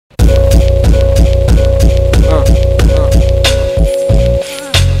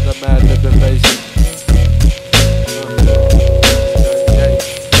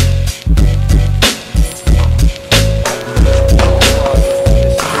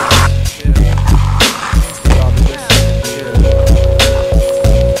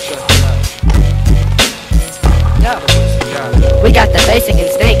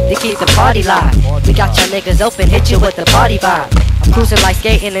niggas open, hit you with the party vibe. I'm cruising like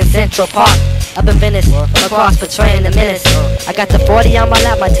skating in Central Park. Up in Venice, across portraying the menace. I got the 40 on my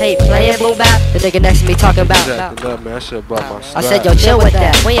lap, my tape playing boom bap. The nigga next to me talking about. I said, yo, chill with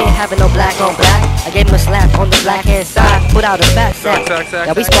that. We ain't having no black on black. I gave him a slap on the black hand side, put out a fat sack.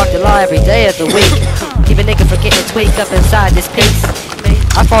 Now we spark the law every day of the week. Even niggas for getting tweaked up inside this piece.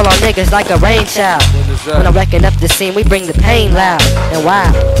 I fall on niggas like a rain child. When I'm wrecking up the scene, we bring the pain loud and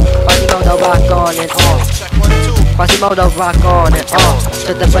wild. Quasimodo rock on and on. Quasimodo rock on and on.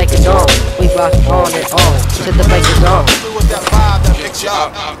 To the break of dawn, we rock on and on. To the break of dawn.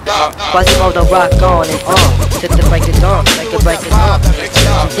 Quasimodo rock on and on. To the break of dawn, break of dawn.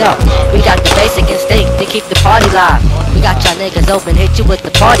 Yo, we got the basic instinct to keep the party live. We got y'all niggas open, hit you with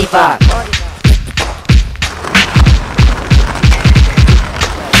the party vibe.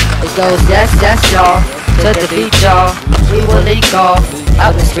 It goes yes, yes, y'all, to the beat, y'all. We will leak off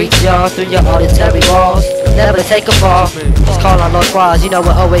out in the streets, y'all, through your auditory walls. Never take a fall. Just call on Lord Quas, you know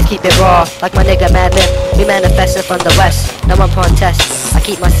we'll always keep it raw. Like my nigga Madlib, we manifesting from the west. No one contest. I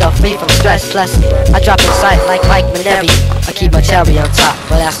keep myself free from stress. Plus, I drop in sight like Mike Maneri. I keep my cherry on top,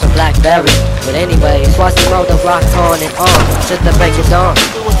 but that's from Blackberry. But anyway, Quasimodo rock on and on to the break of dawn.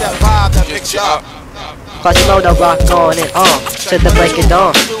 Quasimodo rock on and on to the break of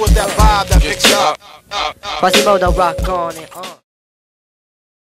dawn. Quasimodo rock on and on.